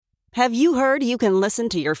Have you heard you can listen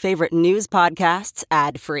to your favorite news podcasts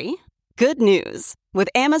ad-free? Good news. With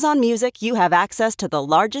Amazon Music, you have access to the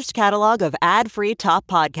largest catalog of ad-free top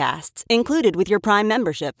podcasts included with your Prime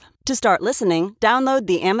membership. To start listening, download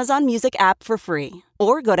the Amazon Music app for free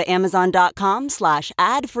or go to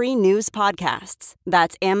amazon.com/ad-free news podcasts.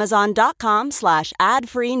 That's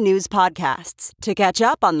amazon.com/ad-free news podcasts to catch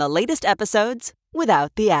up on the latest episodes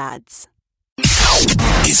without the ads.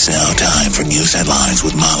 It's now time for news headlines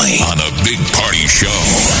with Molly on the Big Party Show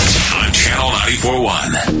on Channel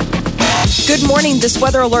 94.1. Good morning. This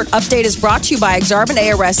weather alert update is brought to you by Exarban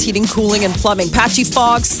ARS Heating, Cooling, and Plumbing. Patchy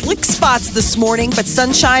fog, slick spots this morning, but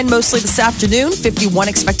sunshine mostly this afternoon. 51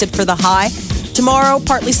 expected for the high. Tomorrow,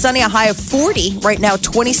 partly sunny, a high of 40. Right now,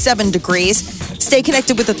 27 degrees. Stay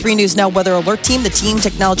connected with the 3 News Now Weather Alert Team, the team,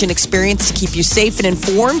 technology, and experience to keep you safe and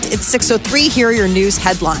informed. It's 6:03. Here are your news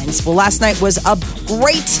headlines. Well, last night was a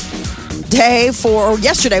great day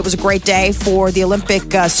yesterday was a great day for the Olympic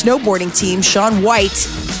snowboarding team. Shaun White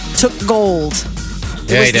took gold.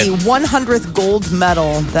 It was the 100th gold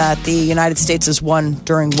medal that the United States has won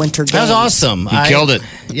during Winter Games. That was awesome. He killed it.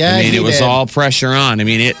 Yeah, I mean, it was did. all pressure on. I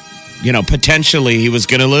mean, potentially he was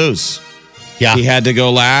going to lose. Yeah. He had to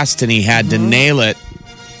go last, and he had to nail it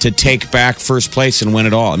to take back first place and win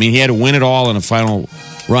it all. I mean, he had to win it all in a final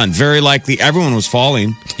run. Very likely, everyone was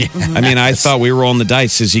falling. Yeah. I mean, I thought we were rolling the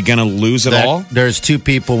dice. Is he going to lose it all? There's 2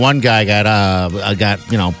 people. One guy got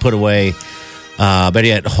put away, but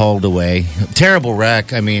he had hauled away. Terrible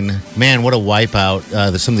wreck. I mean, man, what a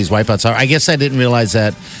wipeout. Some of these wipeouts are. I guess I didn't realize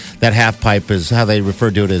that half pipe is how they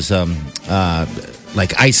refer to it as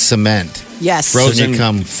like ice cement. Yes. Frozen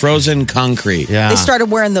concrete. Yeah. They started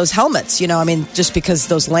wearing those helmets, just because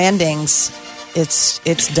those landings, it's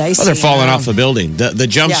dicey. Well, they're falling off the building. The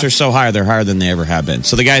jumps are so high, they're higher than they ever have been.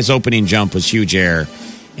 So the guy's opening jump was huge air,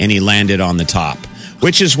 and he landed on the top,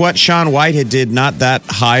 which is what Shaun White did. Not that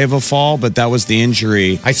high of a fall, but that was the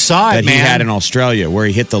injury I saw it, that he had in Australia, where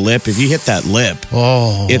he hit the lip. If you hit that lip,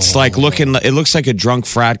 it's like it looks like a drunk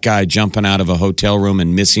frat guy jumping out of a hotel room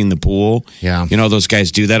and missing the pool. Yeah. Those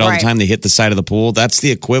guys do that all the time. They hit the side of the pool. That's the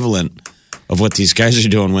equivalent of what these guys are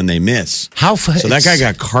doing when they miss. So that guy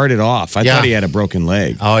got carted off. I thought he had a broken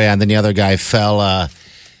leg. Oh, yeah. And then the other guy fell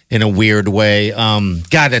in a weird way. God,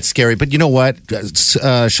 that's scary. But you know what?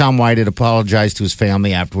 Shaun White had apologized to his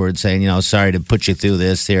family afterwards, saying, sorry to put you through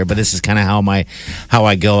this here, but this is kind of how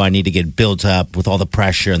I go. I need to get built up with all the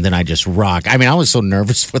pressure, and then I just rock. I mean, I was so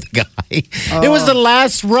nervous for the guy. It was the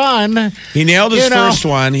last run. He nailed his first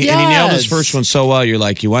one, and he nailed his first one so well. You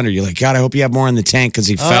wonder, God, I hope you have more in the tank, because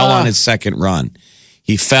he fell on his second run.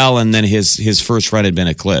 He fell, and then his first run had been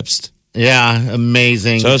eclipsed. Yeah,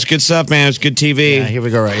 amazing. So it's good stuff, man. It's good TV. Yeah, here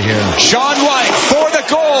we go right here. Shaun White for the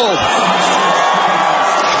gold.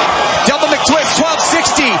 Double McTwist,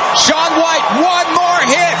 1260. Shaun White, one more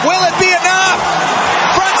hit. Will it be enough?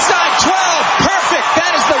 Frontside 12. Perfect.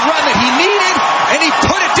 That is the run that he needed, and he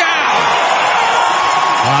put it down.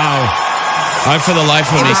 Wow. For the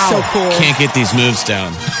life of me, so cool. Can't get these moves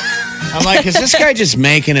down. I'm like, is this guy just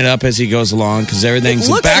making it up as he goes along? Because everything's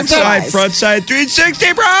backside, frontside,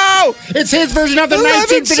 360, bro! It's his version of the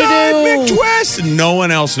 1952 McTwist! And no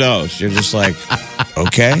one else knows. You're just like,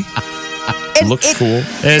 okay. It looks cool.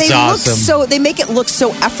 It's awesome. They make it look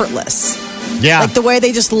so effortless. Yeah. Like the way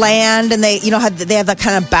they just land, and they have that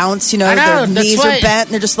kind of bounce, their knees are bent, and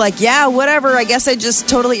they're just like, yeah, whatever, I guess I just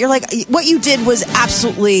totally, you're like, what you did was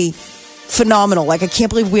absolutely phenomenal. Like, I can't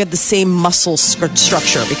believe we have the same muscle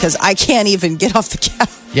structure, because I can't even get off the couch.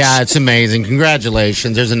 Yeah, it's amazing.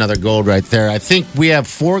 Congratulations. There's another gold right there. I think we have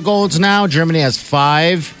 4 golds now. Germany has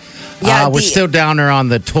 5. Yeah, we're still down there on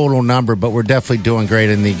the total number, but we're definitely doing great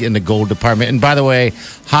in the gold department. And by the way,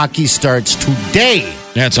 hockey starts today.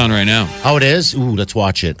 Yeah, it's on right now. Oh, it is? Ooh, let's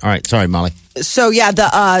watch it. All right. Sorry, Molly. So,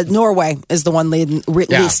 the Norway is the one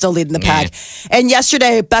still leading the pack. And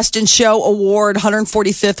yesterday, Best in Show Award,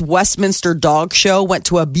 145th Westminster Dog Show went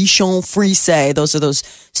to a Bichon Frise. Those are those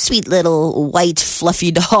sweet little white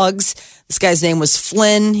fluffy dogs. This guy's name was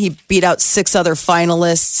Flynn. He beat out 6 other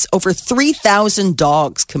finalists. Over 3,000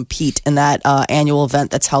 dogs compete in that annual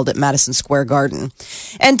event that's held at Madison Square Garden.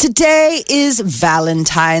 And today is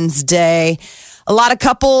Valentine's Day. A lot of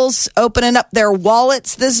couples opening up their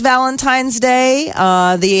wallets this Valentine's Day.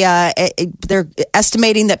 They're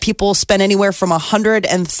estimating that people spend anywhere from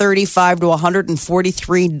 $135 to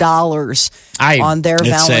 $143 on their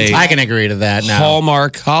Valentine's. I can agree to that now.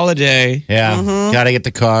 Hallmark holiday. Yeah. Mm-hmm. Got to get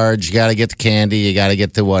the cards. You got to get the candy. You got to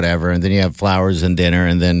get the whatever. And then you have flowers and dinner.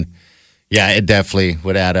 And then, it definitely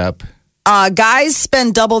would add up. Guys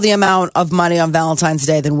spend double the amount of money on Valentine's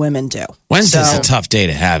Day than women do. Wednesday's a tough day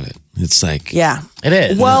to have it. It's like, Yeah. It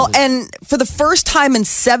is. Well, and for the first time in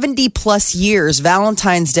 70 plus years,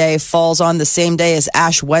 Valentine's Day falls on the same day as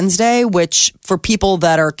Ash Wednesday, which for people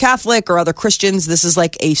that are Catholic or other Christians, this is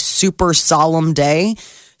like a super solemn day.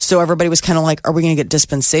 So everybody was kind of like, are we going to get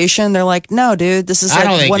dispensation? They're like, no, dude, this is I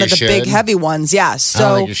don't like think one you of the should. big heavy ones. Yeah. I don't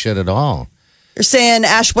So think you should at all. you're saying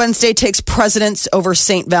Ash Wednesday takes precedence over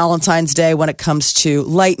St. Valentine's Day when it comes to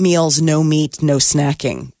light meals, no meat, no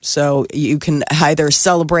snacking. So you can either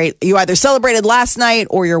celebrated last night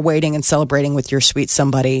or you're waiting and celebrating with your sweet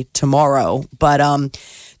somebody tomorrow. But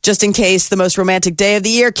just in case, the most romantic day of the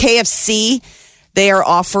year, KFC, they are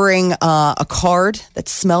offering a card that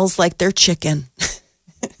smells like their chicken.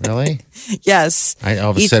 Really? Yes. I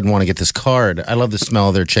all of a sudden want to get this card. I love the smell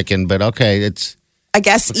of their chicken, but okay, I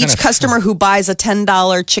guess each customer who buys a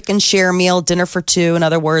 $10 chicken share meal, dinner for two, in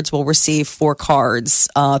other words, will receive 4 cards,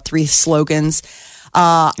 3 slogans.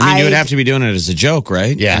 I mean, you would have to be doing it as a joke,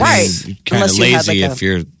 right? Yeah. Right. Kind of Unless you had, lazy like, if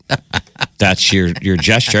you're. That's your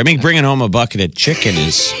gesture. I mean, bringing home a bucket of chicken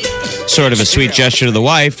is sort of a sweet gesture to the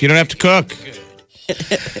wife. You don't have to cook.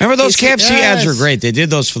 Remember those KFC ads were great. They did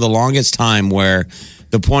those for the longest time where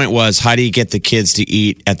the point was, how do you get the kids to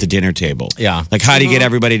eat at the dinner table? Yeah. Like, how do you get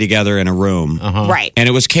everybody together in a room? Right. And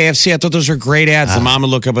it was KFC. I thought those were great ads. The mom would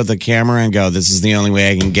look up at the camera and go, this is the only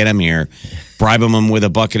way I can get them here. Bribe them with a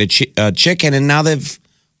bucket of chicken. And now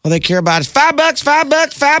all they care about is $5, $5,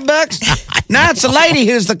 $5. Now it's the lady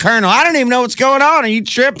who's the colonel. I don't even know what's going on. Are you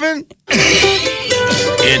tripping?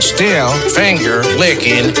 It's still finger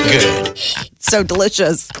licking good. So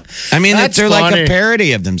delicious. I mean, That's they're like funny. a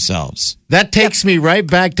parody of themselves. that takes me right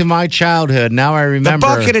back to my childhood. Now I The remember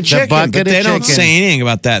bucket of chicken, bucket but of they don't chicken. say anything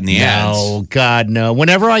about that in the ads. No, God, no.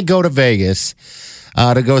 Whenever I go to Vegas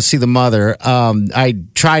to go see the mother, I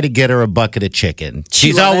try to get her a bucket of chicken.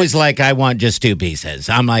 She's love always like, I want just 2 pieces.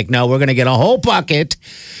 I'm like, no, we're going to get a whole bucket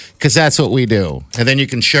because that's what we do. And then you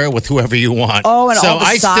can share it with whoever you want. Oh, and so all the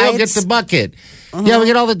I still sides? get the bucket. Yeah, we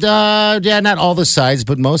get all the, not all the sides,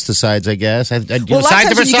 but most of the sides, I guess. a lot of Sides times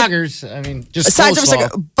for when you get- suckers. I mean, just Sides of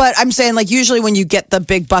coleslaw. but I'm saying like usually when you get the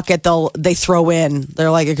big bucket, they throw in.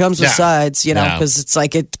 They're like it comes with Yeah. sides, you know, Yeah. because it's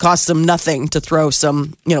like it costs them nothing to throw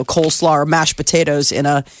some coleslaw or mashed potatoes in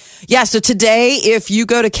a. Yeah, so today if you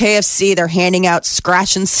go to KFC, they're handing out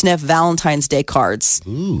scratch and sniff Valentine's Day cards.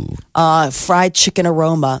 Ooh, fried chicken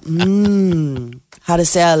aroma. How to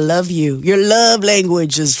say I love you? Your love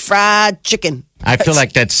language is fried chicken. I feel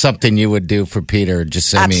like that's something you would do for Peter.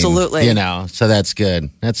 Just I mean, Absolutely. so that's good.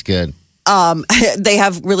 That's good. They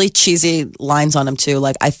have really cheesy lines on them too.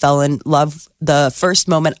 Like I fell in love the first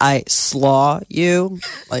moment I slaw you.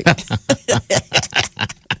 Like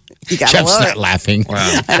you gotta Jeff's love not it. laughing.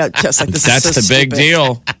 I know, just like this. That's is so the big stupid.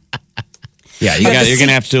 deal. Yeah, But you're going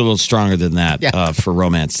to have to do a little stronger than that Yeah. for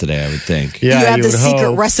romance today, I would think. You have the would secret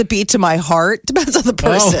hope. recipe to my heart. Depends on the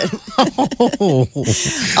person.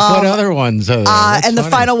 What other ones are there? That's And the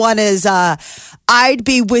funny. final one is I'd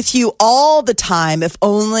be with you all the time if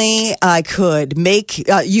only I could make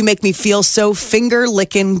you make me feel so finger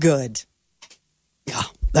licking good.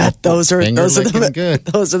 Yeah, those are Finger-licking good.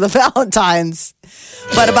 those are the Valentines.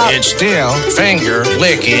 But about still finger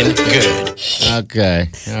licking good. Okay.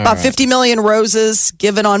 All about right. 50 million roses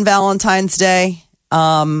given on Valentine's Day.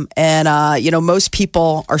 Most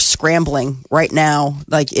people are scrambling right now.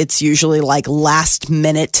 Like it's usually like last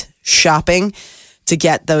minute shopping to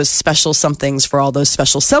get those special somethings for all those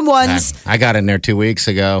special someones. I got in there 2 weeks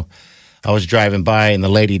ago. I was driving by, and the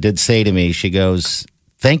lady did say to me, she goes,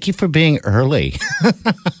 "Thank you for being early."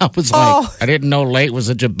 I was like, I didn't know late was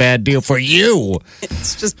such a bad deal for you.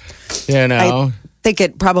 It's just, You know? I think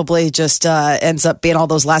it probably just ends up being all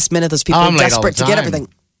those last minute, those people I'm late all desperate the to get time. everything.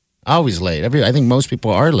 Always late. I think most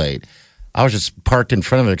people are late. I was just parked in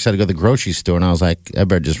front of it because I had to go to the grocery store, and I was like, I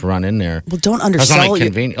better just run in there. Well, don't I was undersell only your,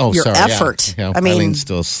 convenient. Oh, your sorry, yeah. effort. Yeah, I mean, Eileen's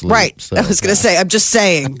still asleep, right? so, I was going to say. I'm just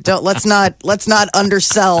saying. Let's not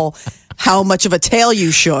undersell how much of a tail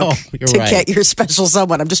you shook Oh, you're to right. get your special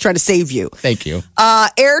someone. I'm just trying to save you. Thank you.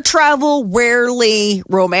 Air travel rarely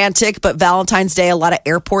romantic, but Valentine's Day, a lot of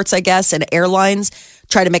airports, I guess, and airlines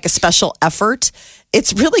try to make a special effort.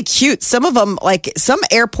 It's really cute. Some of them, like some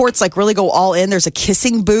airports, like really go all in. There's a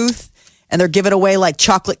kissing booth. And they're giving away like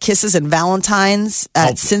chocolate kisses and Valentines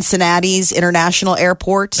at Cincinnati's International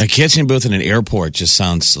Airport. A kitchen booth in an airport just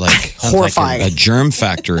sounds like Horrifying. a germ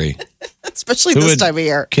factory. Especially Who this would time of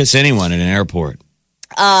year. kiss anyone in an airport?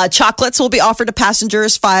 Chocolates will be offered to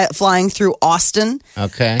passengers flying through Austin.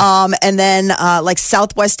 Okay. And then like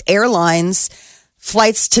Southwest Airlines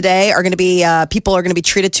Flights today are going to be, people are going to be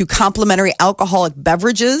treated to complimentary alcoholic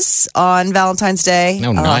beverages on Valentine's Day.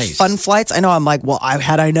 Oh, nice. Fun flights. I know. I'm like, well,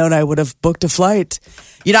 had I known, I would have booked a flight.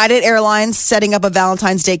 United Airlines setting up a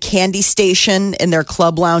Valentine's Day candy station in their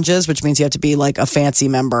club lounges, which means you have to be like a fancy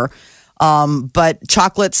member. But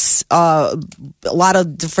chocolates, a lot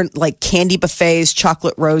of different like candy buffets,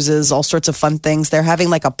 chocolate roses, all sorts of fun things. They're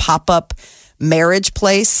having like a pop-up marriage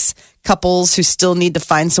place. Couples who still need to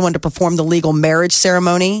find someone to perform the legal marriage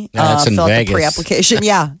ceremony. That's in fill out Vegas. the pre-application.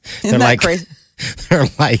 Yeah. Isn't that crazy? They're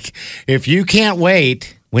like, if you can't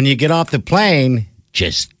wait when you get off the plane,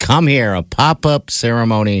 just come here. A pop-up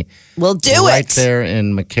ceremony. We'll do right it. there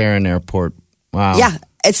in McCarran Airport. Wow. Yeah.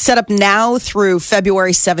 It's set up now through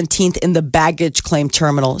February 17th in the baggage claim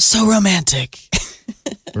terminal. So romantic.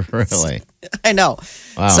 Really? I know.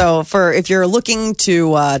 Wow. So if you're looking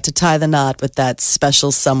to tie the knot with that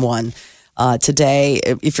special someone today,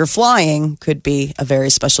 if you're flying, could be a very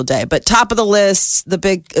special day. But top of the list, the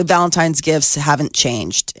big Valentine's gifts haven't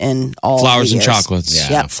changed in all Flowers the and years. chocolates.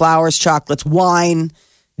 Yeah, flowers, chocolates, wine,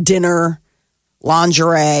 dinner,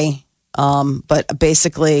 lingerie. But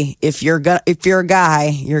basically, if you're a guy,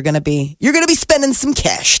 you're gonna be spending some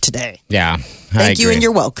cash today. Yeah. Thank you, and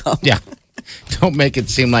you're welcome. Yeah. Don't make it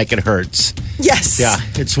seem like it hurts. Yes. Yeah.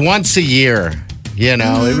 It's once a year. You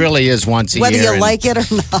know, it really is once a Whether year. you like it or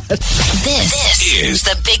not. This is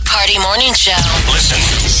the Big Party Morning Show. Listen.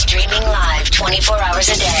 Streaming live 24 hours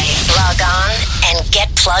a day. Log on and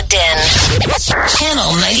get plugged in.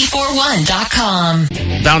 Channel941.com.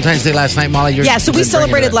 Valentine's Day last night, Molly. Yeah, so we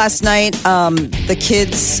celebrated last night. The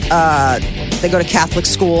kids, they go to Catholic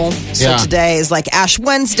school. So Yeah. today is like Ash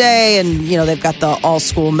Wednesday, and, they've got the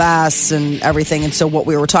all-school mass and everything. And so what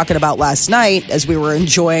we were talking about last night as we were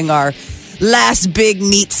enjoying our last big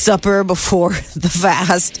meat supper before the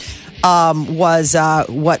fast was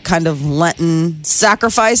what kind of Lenten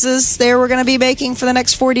sacrifices they were going to be making for the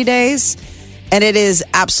next 40 days. And it is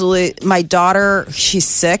absolutely, my daughter, she's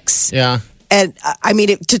 6. Yeah. And I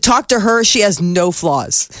mean, to talk to her, she has no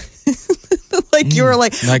flaws. Like you were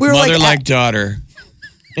like, Like we were mother, like, like daughter.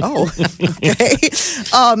 oh, okay.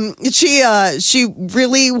 She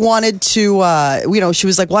really wanted to, she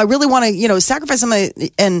was like, well, I really want to, sacrifice something.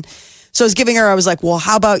 And so I was like, well,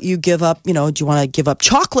 how about you give up, do you want to give up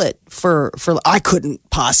chocolate for, I couldn't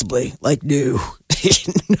possibly, like, no,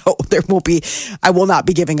 I will not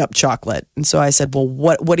be giving up chocolate. And so I said, well,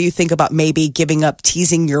 what do you think about maybe giving up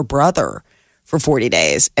teasing your brother for 40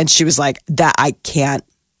 days? And she was like, that I can't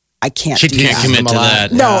She do can't that. commit to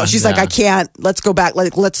that. No, she's like, Yeah. I can't. Let's go back.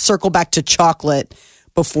 Let's circle back to chocolate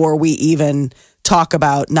before we even talk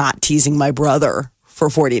about not teasing my brother for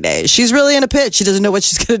 40 days. She's really in a pit. She doesn't know what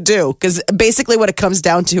she's going to do. Because basically what it comes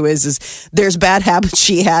down to is there's bad habits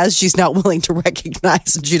she has. She's not willing to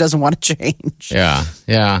recognize and she doesn't want to change. Yeah.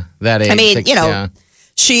 Yeah. That age. I mean, yeah.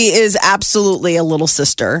 she is absolutely a little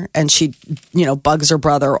sister and she, bugs her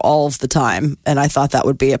brother all of the time. And I thought that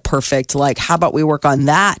would be a perfect, like, how about we work on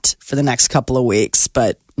that for the next couple of weeks?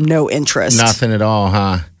 But no interest. Nothing at all,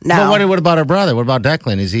 huh? No. But what about her brother? What about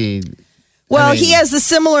Declan? Is he? Well, he has the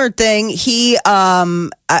similar thing. He,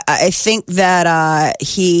 I think that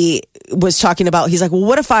he was talking about, he's like, well,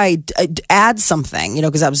 what if I add something?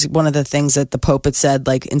 Because that was one of the things that the Pope had said,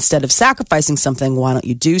 like, instead of sacrificing something, why don't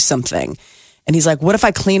you do something? And he's like, what if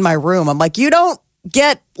I clean my room? I'm like, you don't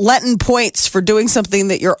get Lenten points for doing something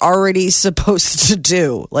that you're already supposed to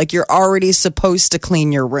do. Like, you're already supposed to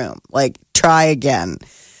clean your room. Like, try again.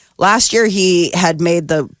 Last year, he had made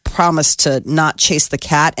the promise to not chase the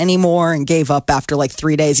cat anymore and gave up after like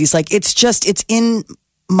 3 days. He's like, it's in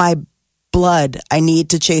my blood. I need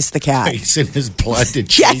to chase the cat. It's in his blood to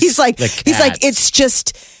chase Yeah, he's like, the cat. it's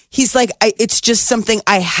just something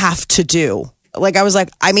I have to do. Like, I was like,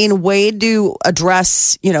 I mean, way to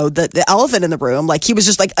address, the elephant in the room. Like, he was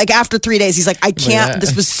just like after 3 days, he's like, I can't,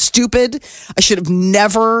 this was stupid. I should have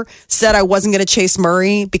never said I wasn't going to chase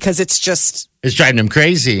Murray because it's driving him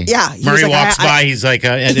crazy. Yeah, he Murray was like, walks by. He's like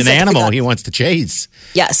an like, animal he wants to chase.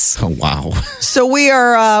 yes. Oh, wow. So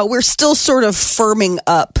we're still sort of firming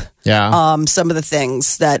up Yeah. some of the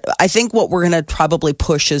things that I think what we're going to probably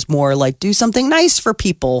push is more like do something nice for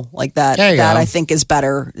people like that. There you That go. I think is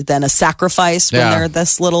better than a sacrifice when Yeah. they're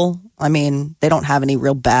this little. I mean, they don't have any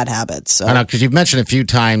real bad habits. So. I know, because you've mentioned a few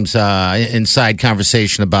times inside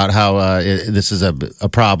conversation about how this is a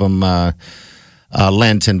problem,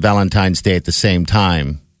 Lent and Valentine's Day at the same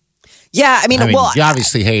time. Yeah, I mean, well, you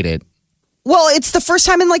obviously hate it. Well, it's the first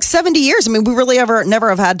time in like 70 years. I mean, we really never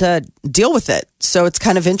have had to deal with it. So it's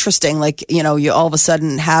kind of interesting. Like, you all of a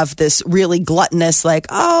sudden have this really gluttonous, like,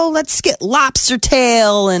 oh, let's get lobster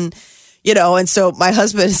tail and, And so my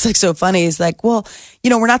husband is like so funny. He's like, well,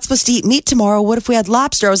 we're not supposed to eat meat tomorrow. What if we had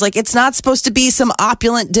lobster? I was like, it's not supposed to be some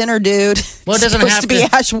opulent dinner, dude. Well, it doesn't supposed have to be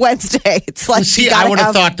Ash Wednesday. It's like, see, I would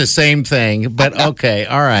have thought the same thing, but okay,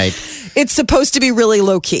 all right. It's supposed to be really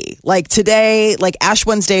low key. Like today, like Ash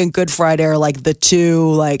Wednesday and Good Friday are like the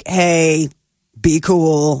two, like, hey, be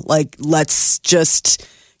cool. Like, let's just,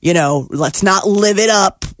 let's not live it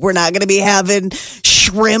up. We're not going to be having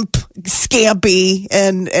shrimp scampi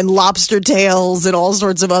and lobster tails and all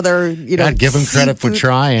sorts of other, God, give him credit for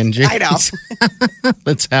trying. Jeez. I know.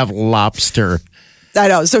 Let's have lobster. I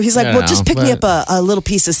know. So he's like, Yeah, well, just pick me up a little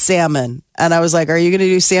piece of salmon. And I was like, are you going to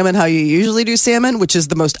do salmon how you usually do salmon? Which is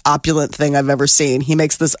the most opulent thing I've ever seen. He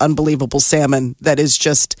makes this unbelievable salmon that is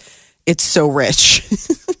just, it's so rich.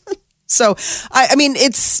 So, I mean,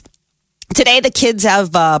 today the kids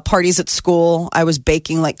have parties at school. I was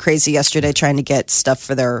baking like crazy yesterday trying to get stuff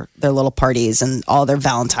for their little parties and all their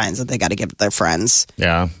Valentines that they got to give their friends.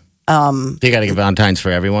 Yeah. They got to give Valentines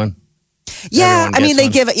for everyone? Yeah, Everyone I mean, gets they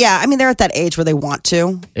one? give it. Yeah, I mean, they're at that age where they want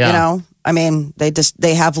to, Yeah. I mean,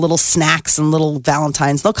 they have little snacks and little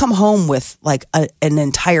Valentines. They'll come home with like an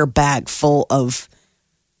entire bag full of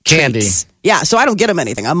Candy. treats. Yeah, so I don't get them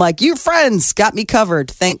anything. I'm like, you friends got me covered.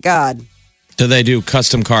 Thank God. Do they do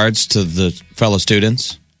custom cards to the fellow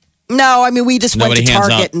students? No, I mean, we just went to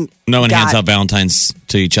Target and no one hands got- out Valentines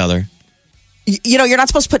to each other. You're not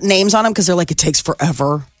supposed to put names on them because they're like, it takes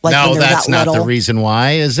forever. Like No, when they're that's that not little. the reason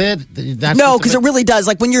why, is it? That's No, because it really does.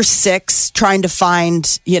 Like when you're 6, trying to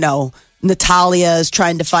find, Natalia's,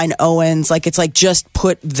 trying to find Owen's. Like it's like just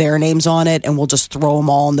put their names on it, and we'll just throw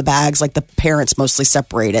them all in the bags. Like the parents mostly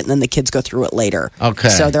separate it, and then the kids go through it later. Okay.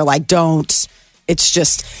 So they're like, don't. It's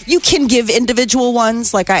just you can give individual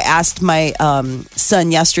ones. Like I asked my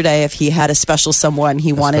son yesterday if he had a special someone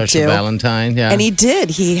he wanted special to, Valentine, yeah. and he did.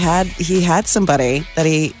 He had somebody that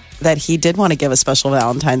he did want to give a special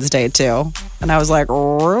Valentine's Day to. And I was like,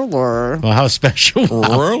 really? Well, how special?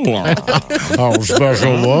 How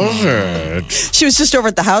special was it? She was just over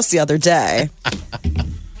at the house the other day.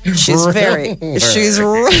 She's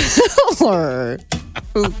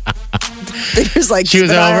There's like She was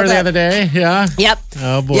over the other day, yeah? Yep.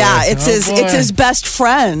 Oh, boy. Yeah, it's Oh, boy. his best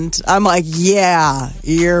friend. I'm like, yeah,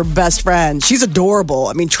 your best friend. She's adorable.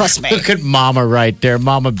 I mean, trust me. Look at Mama right there.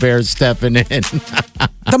 Mama Bear stepping in.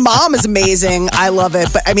 The mom is amazing. I love it.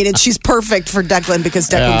 But I mean, and she's perfect for Declan because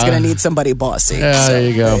Declan's going to need somebody bossy. Yeah, So, there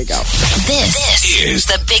you go. This is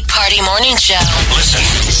the Big Party Morning Show. Listen.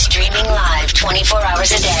 Streaming live 24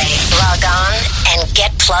 hours a day. Log on and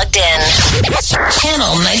get plugged in.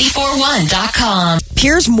 Channel941.com.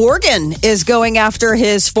 Piers Morgan is going after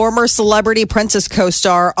his former Celebrity Apprentice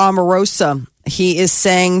co-star Omarosa. He is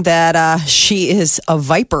saying that she is a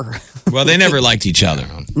viper. Well, they never liked each other.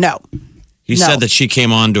 No. He No. said that she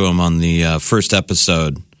came on to him on the first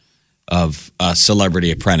episode of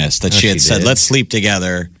Celebrity Apprentice. That she she had said, did. "Let's sleep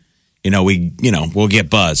together." We'll get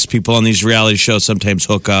buzz. People on these reality shows sometimes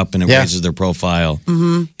hook up, and it Yeah. raises their profile.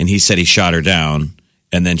 Mm-hmm. And he said he shot her down,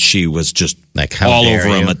 and then she was just Like, how all dare over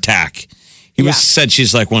him, you. attack. He said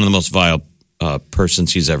she's like one of the most vile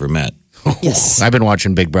persons he's ever met. Yes. I've been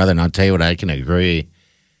watching Big Brother, and I'll tell you what, I can agree.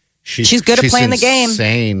 She's good at playing the game.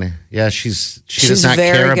 Insane. Yeah, she She's does not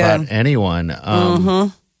very care good. about anyone.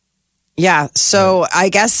 Yeah. So I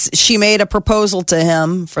guess she made a proposal to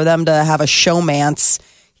him for them to have a showmance.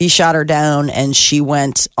 He shot her down and she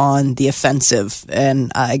went on the offensive.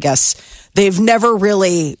 And I guess they've never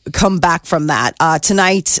really come back from that.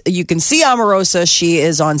 Tonight, you can see Omarosa. She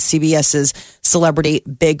is on CBS's Celebrity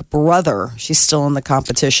Big Brother. She's still in the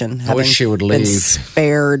competition. I wish she would been leave.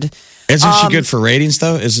 Spared. Isn't she good for ratings,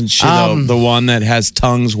 though? Isn't she the one that has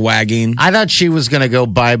tongues wagging? I thought she was going to go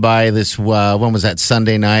bye-bye this, when was that,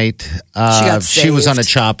 Sunday night? got She was on a saved.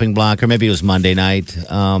 chopping block, or maybe it was Monday night.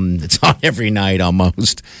 It's on every night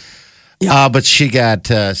almost. But she got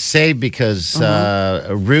saved because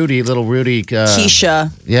little Rudy,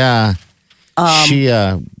 Keisha. yeah, she.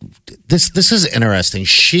 This is interesting.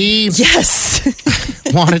 She Yes.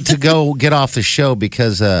 wanted to go get off the show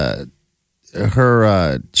because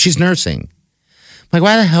she's nursing. Like,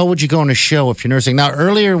 why the hell would you go on a show if you're nursing? Now,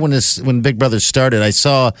 earlier when Big Brother started, I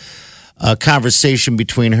saw a conversation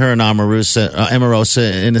between her and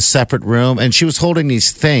Omarosa in a separate room, and she was holding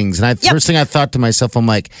these things. And first thing I thought to myself, I'm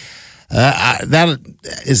like,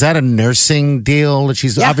 is that a nursing deal that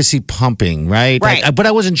she's obviously pumping, right? Right. But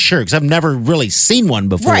I wasn't sure because I've never really seen one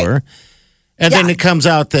before. Right. And then Yeah. it comes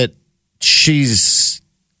out that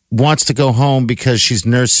wants to go home because she's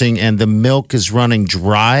nursing and the milk is running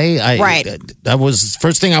dry. Right. That was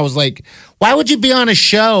first thing I was like, why would you be on a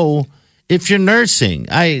show if you're nursing?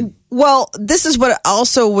 Well, this is what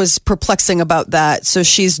also was perplexing about that. So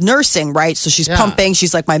she's nursing, right? So she's pumping.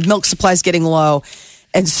 She's like, my milk supply's getting low.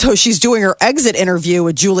 And so she's doing her exit interview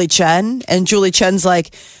with Julie Chen. And Julie Chen's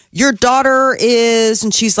like, your daughter is,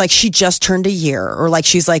 and she's like, she just turned a year, or like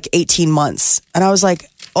she's like 18 months. And I was like,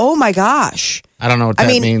 oh my gosh. I don't know what that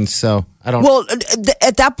means, so I don't. Well,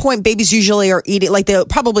 at that point, babies usually are eating, like they're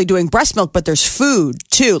probably doing breast milk, but there's food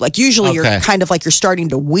too. Like usually you're kind of like you're starting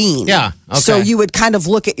to wean. Yeah. Okay. So you would kind of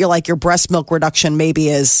look at your breast milk reduction maybe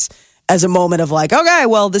as a moment of like, okay,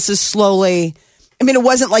 well, this is slowly. I mean, it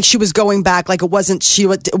wasn't like she was going back. Like it wasn't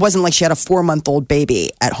like she had a 4-month-old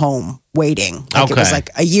baby at home waiting. Like it was like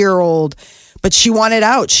a year-old. But she wanted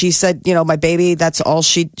out. She said, my baby, that's all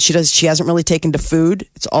she does. She hasn't really taken to food.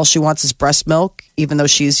 It's all she wants is breast milk, even though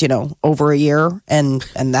she's, over a year. And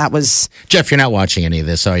that was... Jeff, you're not watching any of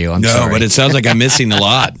this, are you? I'm sorry. No, but it sounds like I'm missing a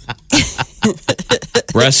lot.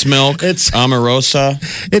 Breast milk, it's Omarosa.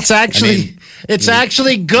 It's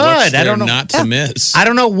actually good. I don't know. Not to miss. I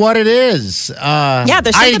don't know what it is. There's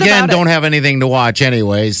something about it. Don't have anything to watch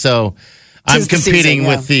anyway, so... I'm competing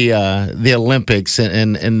with the Olympics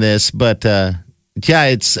in this, but I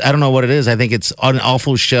don't know what it is. I think it's an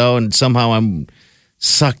awful show, and somehow I'm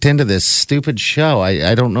sucked into this stupid show.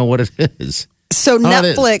 I don't know what it is. So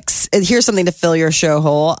Netflix, here's something to fill your show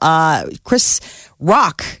hole. Chris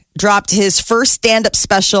Rock dropped his first stand-up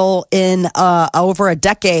special in over a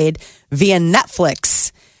decade via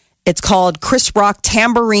Netflix. It's called Chris Rock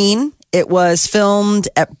Tambourine. It was filmed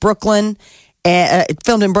in Brooklyn, and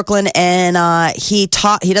he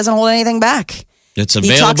doesn't hold anything back. It's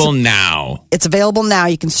available now. It's available now.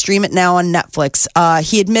 You can stream it now on Netflix.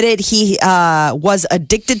 He admitted he was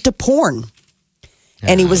addicted to porn,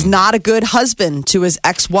 and he was not a good husband to his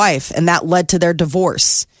ex-wife, and that led to their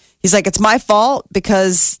divorce. He's like, it's my fault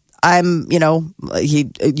because he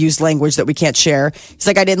used language that we can't share. He's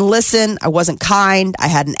like, I didn't listen. I wasn't kind. I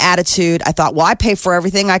had an attitude. I thought, well, I pay for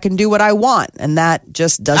everything. I can do what I want. And that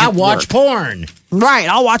just doesn't work. I watch porn. Right.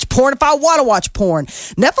 I'll watch porn if I want to watch porn.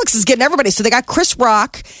 Netflix is getting everybody. So they got Chris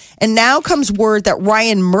Rock. And now comes word that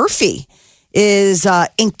Ryan Murphy is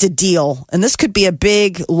inked a deal. And this could be a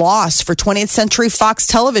big loss for 20th Century Fox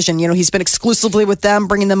Television. He's been exclusively with them,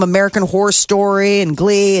 bringing them American Horror Story and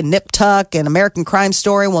Glee and Nip Tuck and American Crime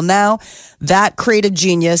Story. Well, now that creative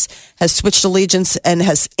genius has switched allegiance and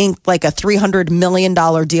has inked like a $300 million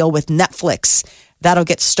deal with Netflix. That'll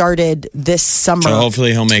get started this summer. So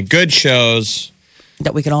hopefully he'll make good shows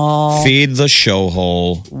that we can all feed the show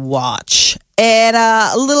hole. Watch. And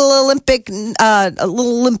a little Olympic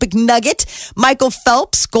nugget. Michael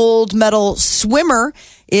Phelps, gold medal swimmer,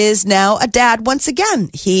 is now a dad once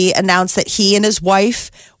again. He announced that he and his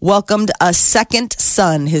wife welcomed a second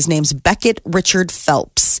son. His name's Beckett Richard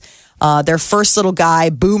Phelps. Their first little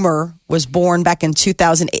guy, Boomer, was born back in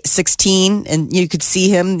 2016. And you could see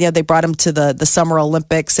him. They brought him to the Summer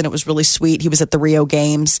Olympics, and it was really sweet. He was at the Rio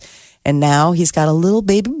Games. And now he's got a little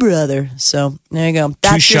baby brother. So there you go.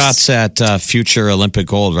 That's 2 shots at future Olympic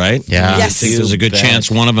gold, right? Yeah. Yes. I think there's a good chance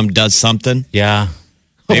one of them does something. Yeah.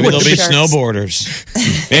 Maybe they'll be snowboarders.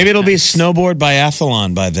 Maybe it'll be snowboard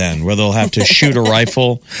biathlon by then, where they'll have to shoot a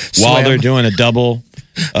rifle while they're doing a double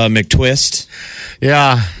McTwist.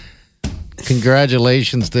 Yeah.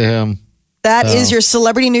 Congratulations to him. That is your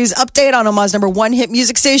celebrity news update on Omaha's #1 hit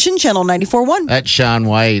music station, Channel 94.1. That Shaun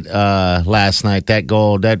White last night, that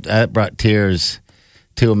goal, that brought tears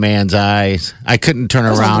to a man's eyes. I couldn't turn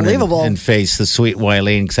around and face the sweet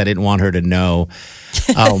Wileen because I didn't want her to know.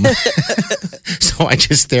 So I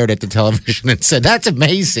just stared at the television and said, that's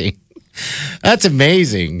amazing. That's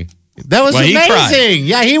amazing. That was amazing.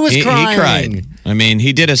 Yeah, he was crying. He cried. I mean,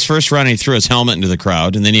 he did his first run. He threw his helmet into the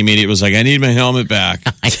crowd, and then he immediately was like, I need my helmet back.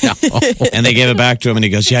 I know. And they gave it back to him, and he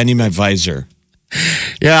goes, yeah, I need my visor.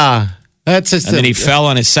 Yeah. That's just and then he fell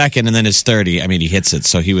on his second and then his 30. I mean, he hits it,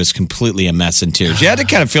 so he was completely a mess in tears. You had to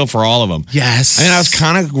kind of feel for all of them. Yes. I mean, I was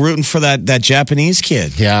kind of rooting for that Japanese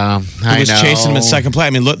kid. Yeah, who was chasing him in second place.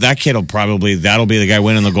 I mean, look, that kid that'll be the guy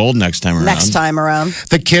winning the gold next time around.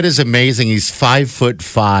 The kid is amazing. He's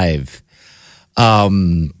 5'5".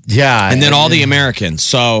 Yeah. And then all the Americans.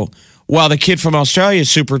 So, the kid from Australia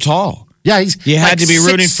is super tall. Yeah, you had to be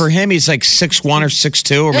rooting for him. He's like 6'1" or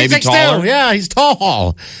 6'2", or maybe taller. Yeah, he's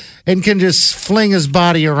tall and can just fling his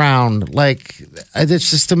body around. Like,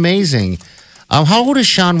 it's just amazing. How old is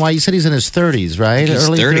Shaun White? You said he's in his 30s, right?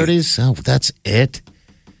 Early 30s? Oh, that's it?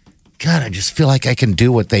 God, I just feel like I can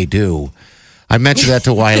do what they do. I mentioned that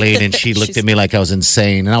to Wileen, and she looked at me like I was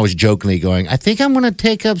insane. And I was jokingly going, I think I'm going to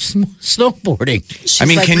take up snowboarding.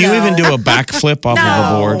 Can you even do a backflip off of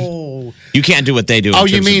a board? You can't do what they do in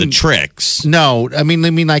terms of the tricks. No, I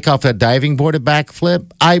mean like off a diving board, a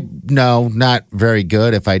backflip. No, not very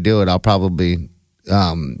good. If I do it, I'll probably.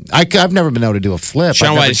 I've never been able to do a flip.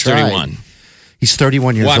 Shaun White is 31. He's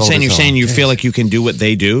 31 years old. Well, I'm saying you're saying you feel like you can do what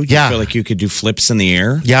they do. Do you feel like you could do flips in the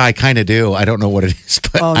air? Yeah, I kind of do. I don't know what it is,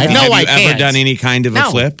 but I know Have I you can't. ever done any kind of a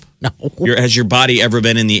flip? No. Has your body ever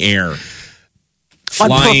been in the air? On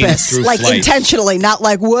Flying purpose, through like flight? intentionally, not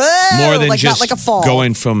like whoa, More than like just not like a fall.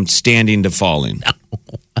 going from standing to falling.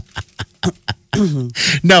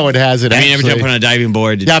 No, it hasn't. I mean, ever jump on a diving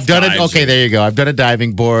board? Yeah, I've done it. Okay, there you go. I've done a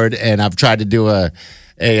diving board, and I've tried to do a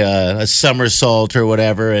somersault or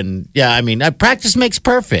whatever. And yeah, I mean, practice makes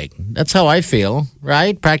perfect. That's how I feel,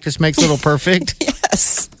 right? Practice makes a little perfect.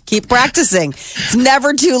 Yes. Keep practicing. It's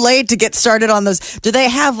never too late to get started on those. Do they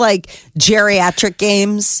have like geriatric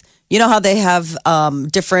games? You know how they have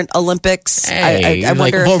different Olympics? Hey, I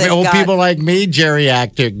wonder if they've old got people like me,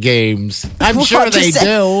 geriatric games. I'm sure they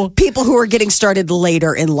do. People who are getting started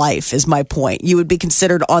later in life is my point. You would be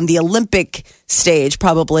considered on the Olympic stage,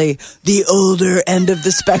 probably the older end of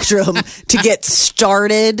the spectrum, to get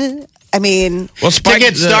started. I mean, Well, to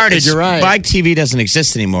get started, you're right. Spike TV doesn't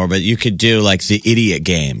exist anymore, but you could do like the idiot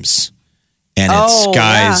games. And it's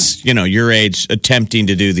guys, your age attempting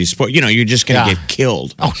to do these sports. You're just going to get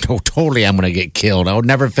killed. Oh, no, totally. I'm going to get killed. I would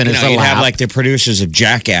never finish a you'd lap. have like the producers of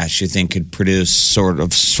Jackass, you think could produce sort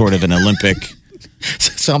of an Olympic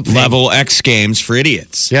Something. level X Games for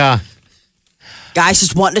idiots. Yeah. guys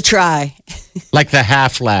just wanting to try. Like the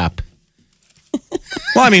half lap.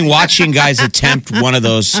 Well, I mean, watching guys attempt one of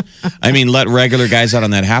those, let regular guys out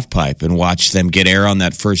on that half pipe and watch them get air on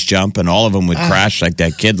that first jump, and all of them would crash like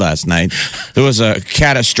that kid last night. There was a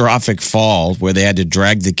catastrophic fall where they had to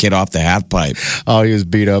drag the kid off the half pipe. Oh, he was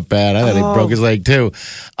beat up bad. I thought he broke his leg too.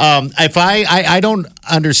 If I don't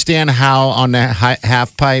understand how on the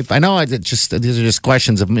half pipe, I know these are just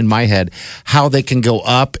questions in my head, how they can go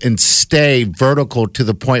up and stay vertical to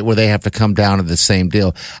the point where they have to come down to the same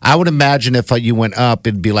deal. I would imagine if you went up,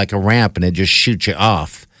 it'd be like a ramp and it just shoot you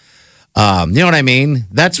off. You know what I mean?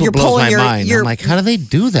 That's what blows my mind. I'm like, how do they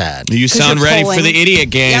do that? You sound ready for the idiot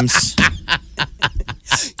games.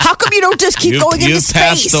 How come you don't just keep going into space? You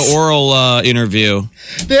passed the oral interview.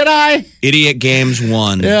 Did I? Idiot Games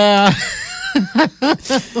 1. Yeah.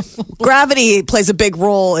 Gravity plays a big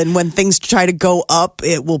role in when things try to go up,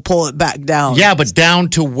 it will pull it back down. Yeah, but down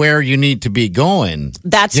to where you need to be going.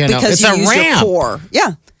 That's because you use your core.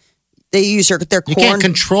 Yeah. They use their core. You can't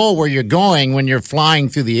control where you're going when you're flying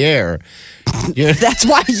through the air. That's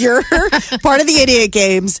why you're part of the idiot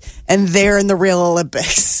games and they're in the real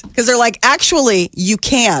Olympics. Because they're like, actually, you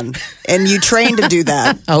can. And you train to do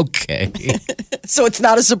that. Okay. So it's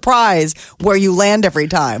not a surprise where you land every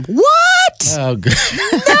time. What? Oh, good.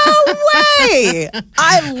 No way.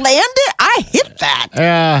 I landed. I hit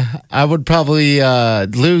that. I would probably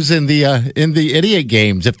lose in the idiot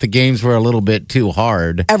games if the games were a little bit too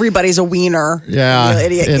hard. Everybody's a wiener. Yeah, in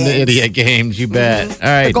the idiot games, you bet. All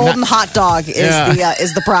right, the golden hot dog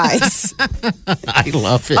is the prize. I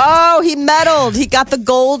love it. Oh, he medaled. He got the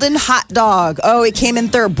golden hot dog. Oh, he came in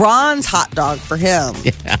third. Bronze hot dog for him.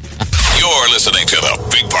 Yeah. You're listening to the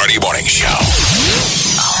Big Party Morning Show.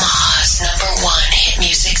 Omaha's #1 hit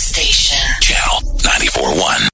music station. Channel 94.1.